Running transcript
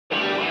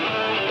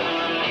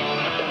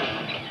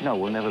No,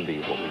 we'll never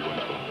be what we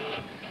once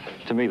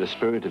were. To me, the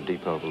spirit of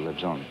Deep Purple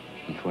lives on.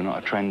 We're not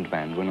a trend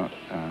band, we're not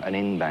an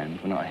in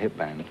band, we're not a hip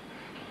band.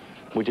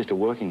 We're just a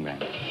working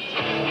band.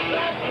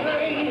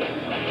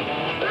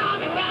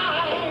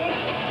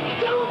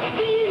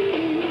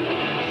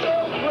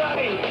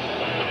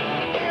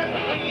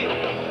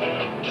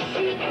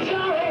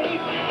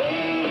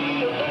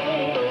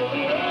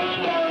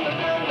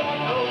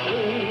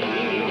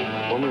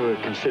 When we were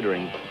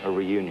considering a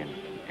reunion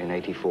in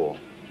 '84,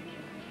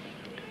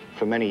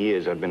 for many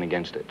years I'd been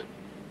against it,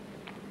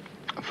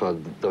 for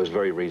those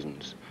very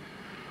reasons.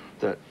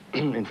 That,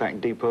 in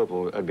fact, Deep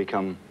Purple had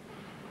become,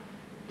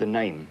 the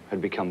name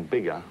had become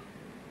bigger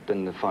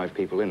than the 5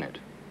 people in it.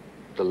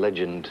 The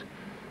legend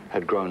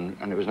had grown,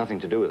 and it was nothing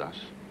to do with us.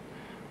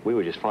 We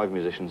were just 5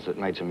 musicians that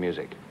made some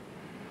music.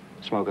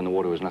 Smoke in the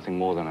Water was nothing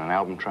more than an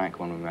album track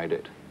when we made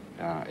it.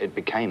 It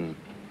became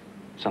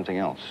something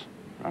else,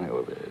 and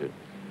it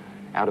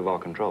out of our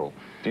control.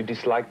 Do you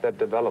dislike that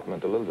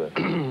development a little bit?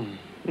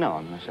 No,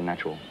 I mean, that's a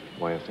natural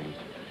way of things.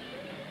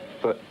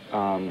 But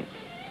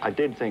I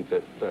did think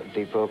that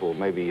Deep Purple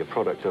may be a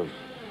product of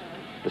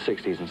the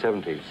 60s and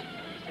 70s,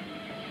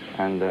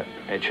 and that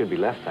it should be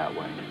left that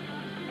way,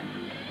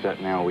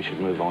 that now we should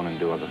move on and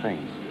do other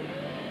things.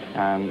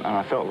 And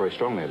I felt very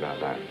strongly about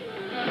that.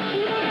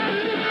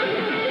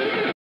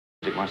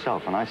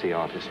 Myself, and I see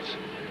artists,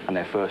 and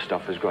their first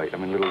stuff is great. I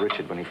mean, Little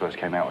Richard, when he first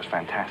came out, was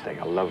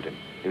fantastic. I loved him.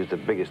 He was the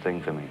biggest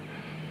thing for me.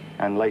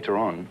 And later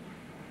on,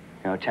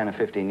 you know, 10 or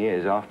 15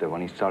 years after,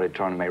 when he started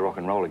trying to make rock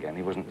and roll again,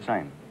 he wasn't the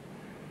same.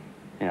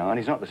 You know, and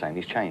he's not the same.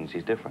 He's changed.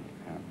 He's different.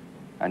 You know?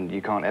 And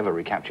you can't ever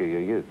recapture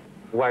your youth.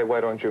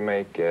 Why don't you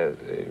make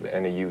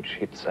any huge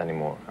hits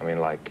anymore? I mean,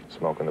 like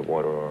Smoke in the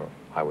Water or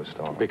Highway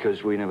Star?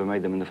 Because we never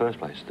made them in the first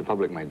place. The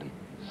public made them.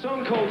 A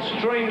song called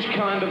Strange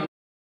Kind of...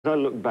 As I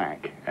look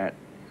back at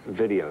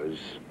videos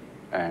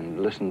and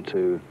listen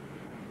to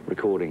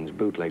recordings,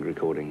 bootleg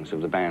recordings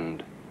of the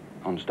band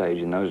on stage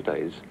in those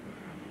days,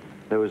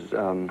 there was,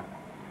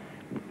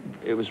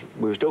 we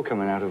were still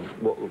coming out of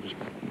what was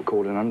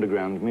called an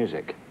underground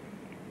music.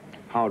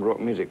 Hard rock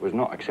music was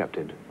not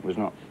accepted. It was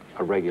not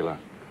a regular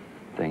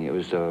thing. It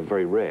was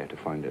very rare to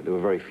find it. There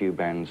were very few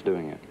bands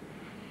doing it,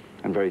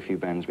 and very few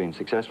bands being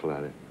successful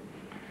at it.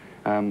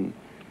 And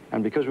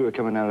because we were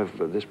coming out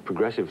of this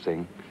progressive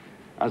thing,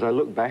 as I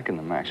look back in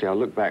them, actually, I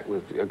look back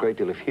with a great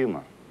deal of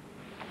humor,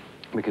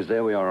 because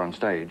there we are on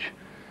stage,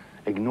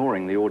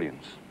 ignoring the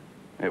audience.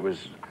 It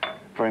was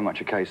very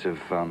much a case of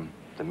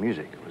the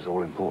music. It was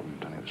all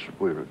important, and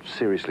we were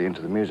seriously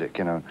into the music,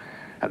 you know.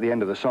 At the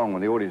end of the song,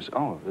 when the audience,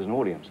 oh, there's an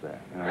audience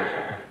there, you know.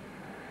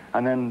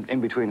 And then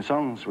in between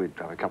songs, we'd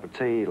have a cup of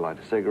tea, light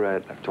a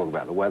cigarette, talk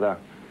about the weather.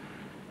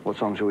 What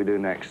song shall we do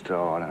next?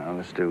 Oh, I don't know,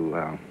 let's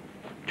do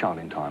Child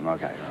in Time,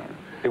 okay.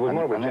 It was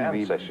more of a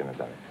jam session, is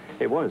that it?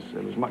 It was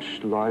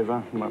much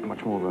liver,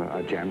 much more of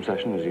a jam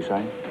session, as you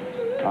say.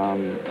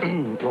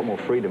 A lot more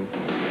freedom.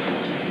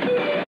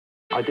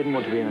 I didn't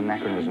want to be an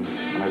anachronism,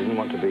 and I didn't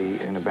want to be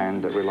in a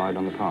band that relied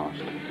on the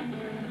past.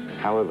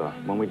 However,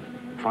 when we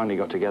finally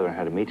got together and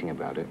had a meeting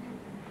about it,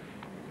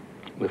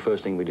 the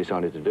first thing we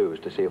decided to do was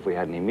to see if we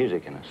had any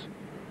music in us.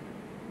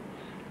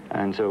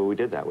 And so we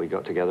did that. We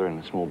got together in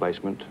a small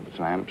basement with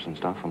some amps and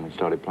stuff, and we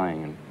started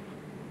playing, and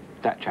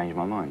that changed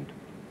my mind,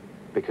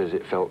 because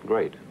it felt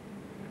great.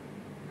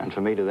 And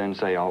for me to then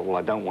say, oh, well,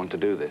 I don't want to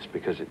do this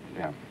because it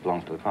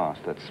belongs to the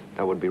past,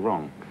 that would be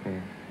wrong.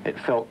 Mm. It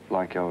felt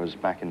like I was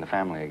back in the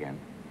family again.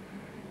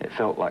 It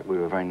felt like we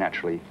were very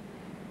naturally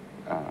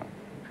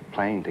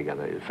playing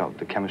together. It felt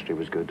the chemistry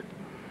was good.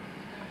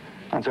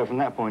 And so from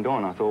that point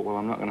on, I thought, well,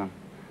 I'm not going to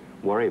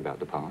worry about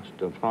the past.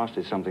 The past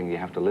is something you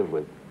have to live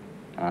with,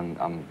 and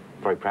I'm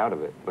very proud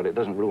of it, but it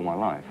doesn't rule my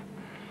life.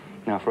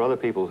 Now, for other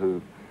people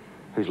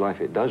whose life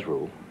it does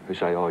rule, who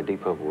say, oh,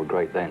 Deep Purple were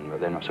great then, but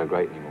they're not so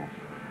great anymore,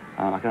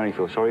 I can only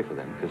feel sorry for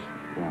them, because,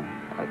 you know,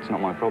 it's not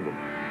my problem.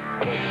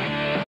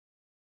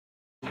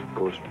 Of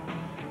course,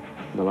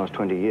 in the last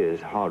 20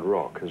 years, hard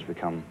rock has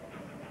become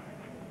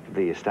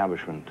the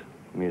establishment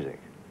music.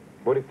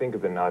 What do you think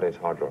of the nowadays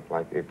hard rock?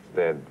 Like, it's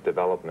the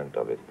development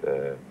of it,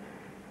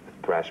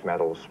 thrash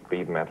metal,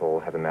 speed metal,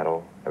 heavy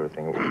metal,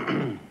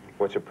 everything.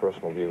 What's your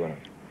personal view on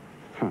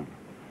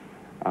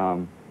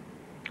it?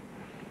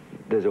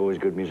 There's always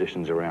good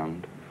musicians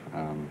around.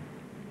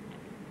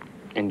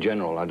 In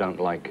general, I don't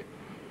like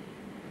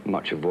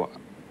much of what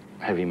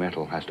heavy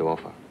metal has to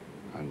offer.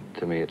 And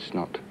to me, it's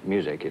not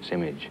music, it's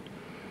image.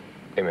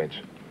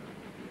 Image?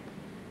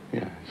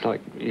 Yeah, it's like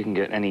you can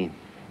get any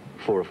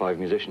 4 or 5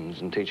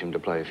 musicians and teach them to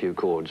play a few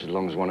chords, as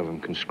long as one of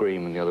them can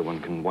scream and the other one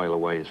can wail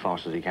away as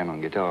fast as he can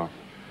on guitar.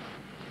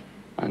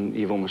 And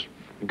you've almost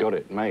got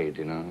it made,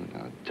 you know.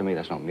 To me,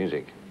 that's not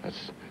music.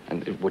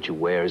 And what you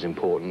wear is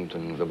important,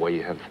 and the way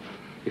you have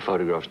your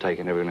photographs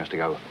taken, everyone has to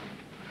go,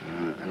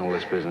 and all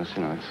this business,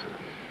 you know.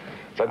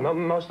 But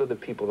most of the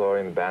people who are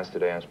in bands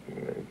today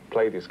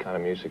play this kind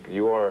of music.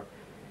 You are,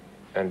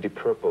 and Deep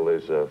Purple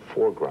is a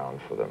foreground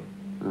for them.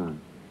 Mm.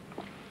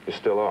 You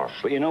still are.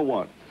 But you know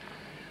what?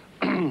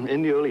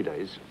 In the early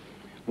days,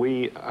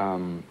 we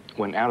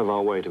went out of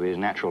our way to be as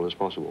natural as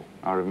possible.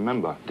 I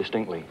remember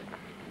distinctly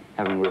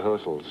having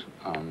rehearsals,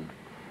 and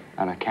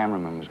a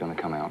cameraman was going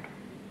to come out.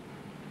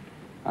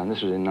 And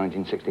this was in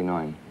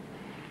 1969.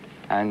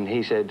 And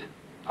he said,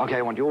 "Okay,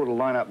 I want you all to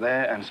line up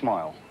there and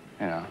smile,"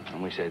 you know.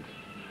 And we said,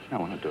 "No,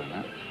 we're not doing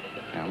that.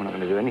 You know, we're not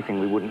going to do anything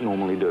we wouldn't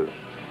normally do.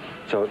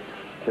 So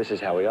this is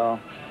how we are.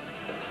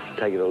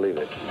 Take it or leave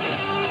it."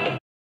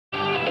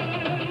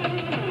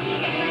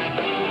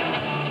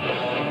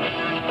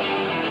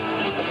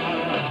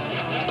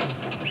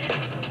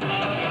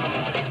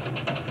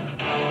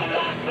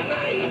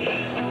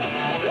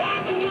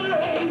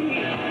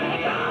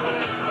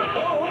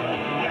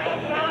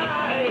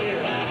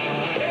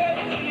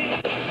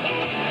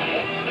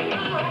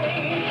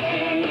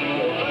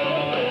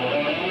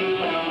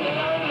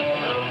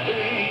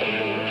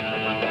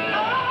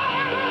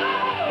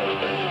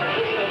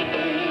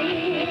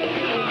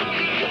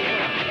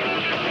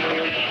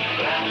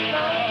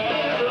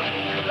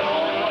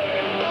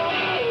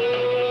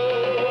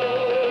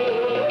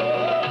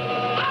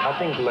 I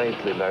think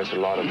lately there's a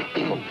lot of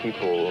people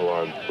who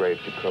are great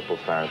Deep Purple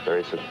fans. There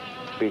is a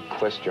big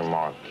question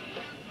mark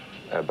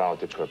about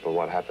Deep Purple,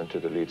 what happened to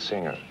the lead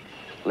singer.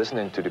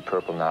 Listening to Deep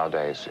Purple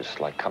nowadays is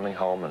like coming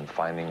home and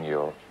finding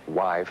your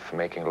wife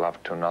making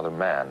love to another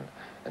man,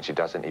 and she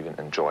doesn't even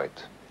enjoy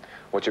it.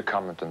 What's your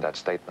comment on that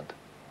statement?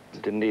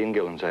 Didn't Ian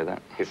Gillan say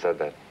that? He said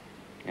that.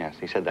 Yes,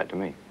 he said that to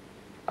me.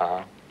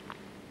 Uh-huh.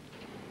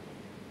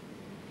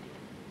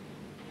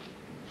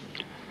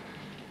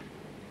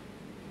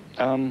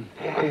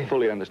 I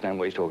fully understand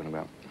what he's talking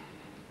about.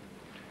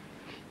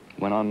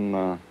 When I'm,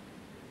 in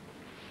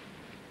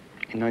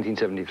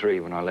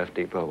 1973, when I left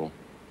Deep Purple,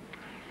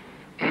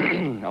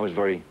 I was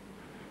very,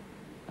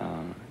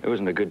 it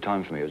wasn't a good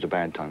time for me, it was a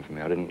bad time for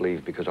me. I didn't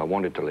leave because I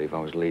wanted to leave,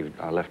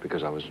 I left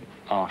because I was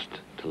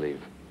asked to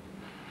leave.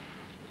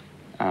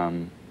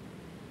 And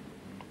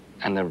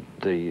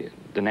the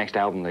next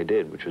album they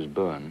did, which was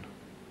Burn,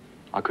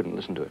 I couldn't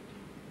listen to it.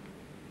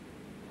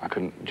 I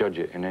couldn't judge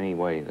it in any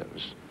way that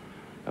was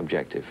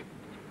objective.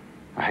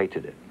 I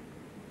hated it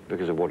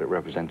because of what it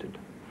represented.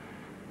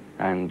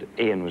 And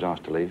Ian was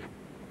asked to leave,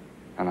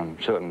 and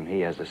I'm certain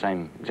he has the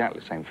same, exactly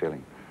the same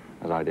feeling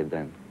as I did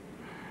then.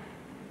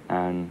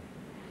 And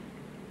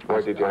why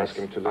did you ask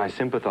him to leave? I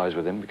sympathize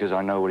with him because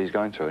I know what he's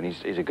going through, and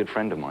he's a good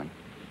friend of mine,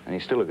 and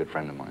he's still a good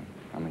friend of mine.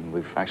 I mean,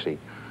 we've actually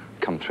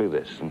come through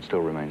this and still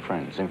remain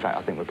friends. In fact,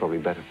 I think we're probably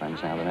better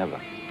friends now than ever.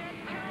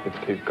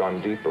 It's gone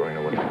deeper in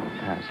a way. It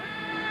has,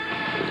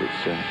 because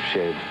it's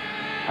shared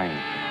pain.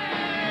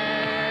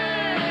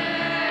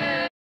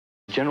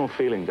 General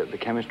feeling that the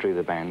chemistry of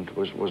the band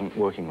wasn't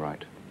working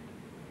right.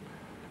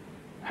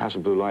 House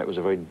of Blue Light was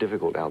a very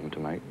difficult album to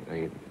make.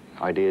 The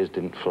ideas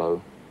didn't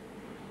flow.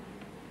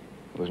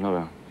 It was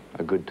not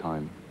a good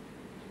time.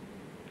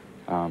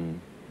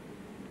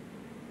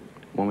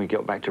 When we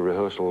got back to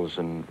rehearsals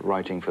and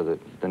writing for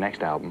the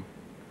next album,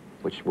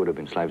 which would have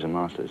been Slaves and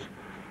Masters,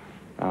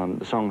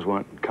 the songs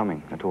weren't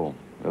coming at all.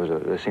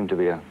 There seemed to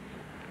be a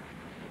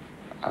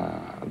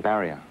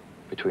barrier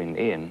between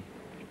Ian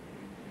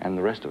and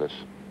the rest of us.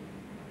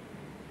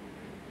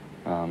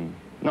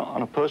 Not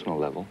on a personal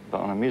level, but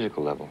on a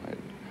musical level.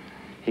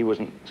 He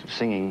wasn't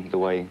singing the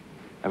way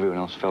everyone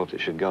else felt it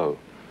should go,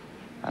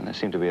 and there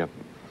seemed to be a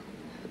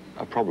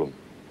problem.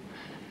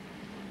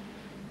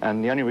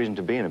 And the only reason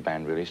to be in a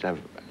band, really, is to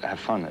have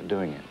fun at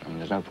doing it. I mean,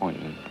 there's no point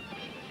in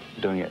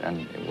doing it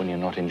and when you're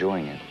not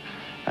enjoying it.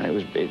 And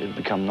it had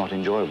become not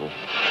enjoyable.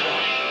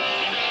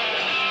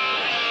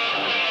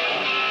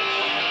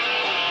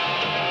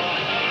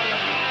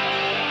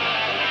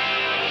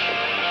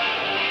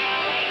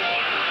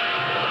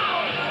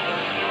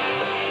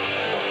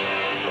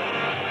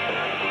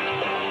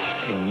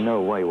 In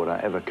no way would I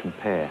ever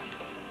compare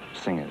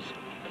singers.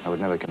 I would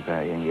never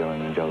compare Ian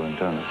Gillan and Joe Lynn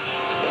Turner.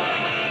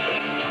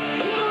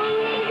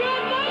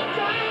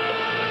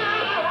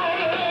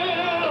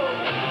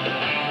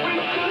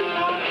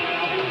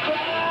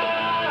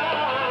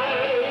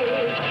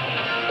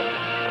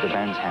 The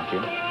band's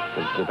happier.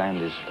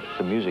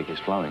 The music is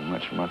flowing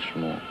much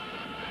more.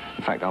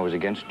 In fact, I was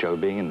against Joe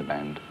being in the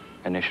band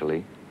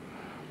initially,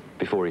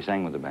 before he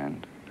sang with the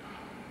band,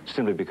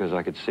 simply because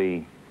I could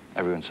see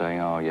everyone saying,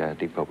 "Oh yeah,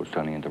 Deep Purple's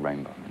turning into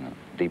Rainbow, you know,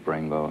 Deep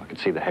Rainbow." I could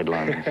see the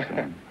headlines.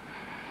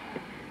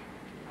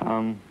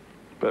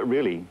 But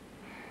really,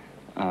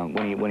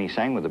 when he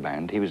sang with the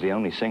band, he was the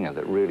only singer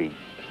that really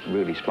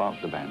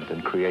sparked the band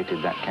and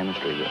created that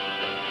chemistry that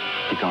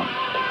you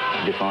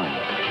can't define.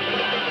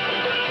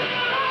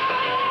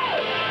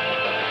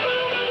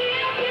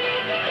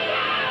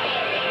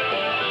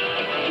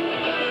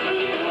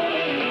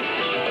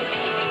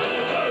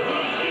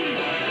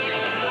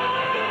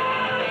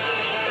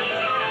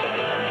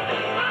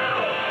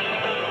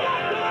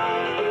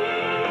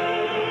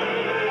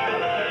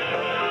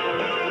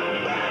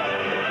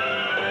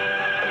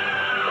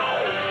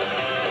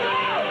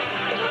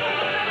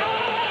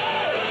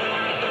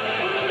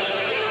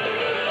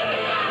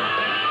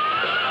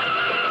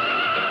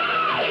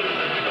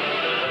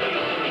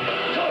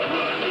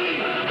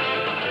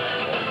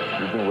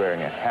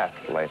 Wearing a hat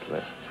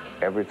lately.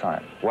 Every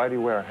time. Why do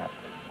you wear a hat?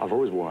 I've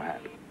always worn a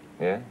hat.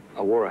 Yeah?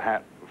 I wore a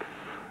hat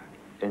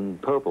in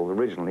purple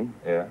originally.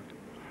 Yeah.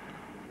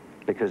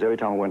 Because every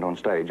time I went on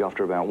stage,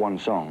 after about one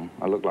song,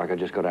 I looked like I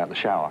just got out of the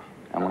shower.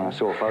 And when I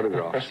saw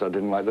photographs, I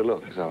didn't like the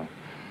look, so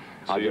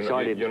I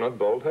decided... You're not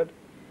bald head?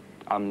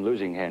 I'm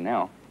losing hair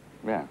now,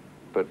 yeah,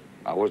 but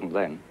I wasn't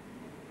then.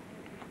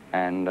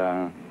 And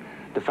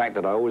the fact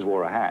that I always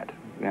wore a hat,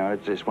 you know,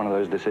 it's just one of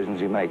those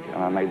decisions you make,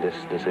 and I made this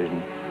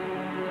decision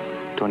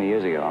 20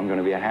 years ago. I'm going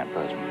to be a hat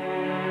person.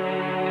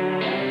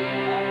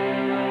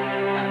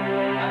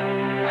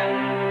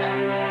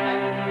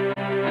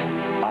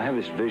 I have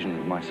this vision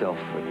of myself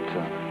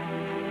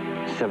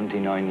at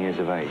 79 years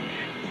of age,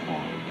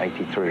 or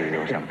 83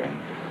 or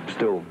something,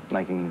 still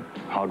making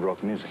hard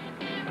rock music.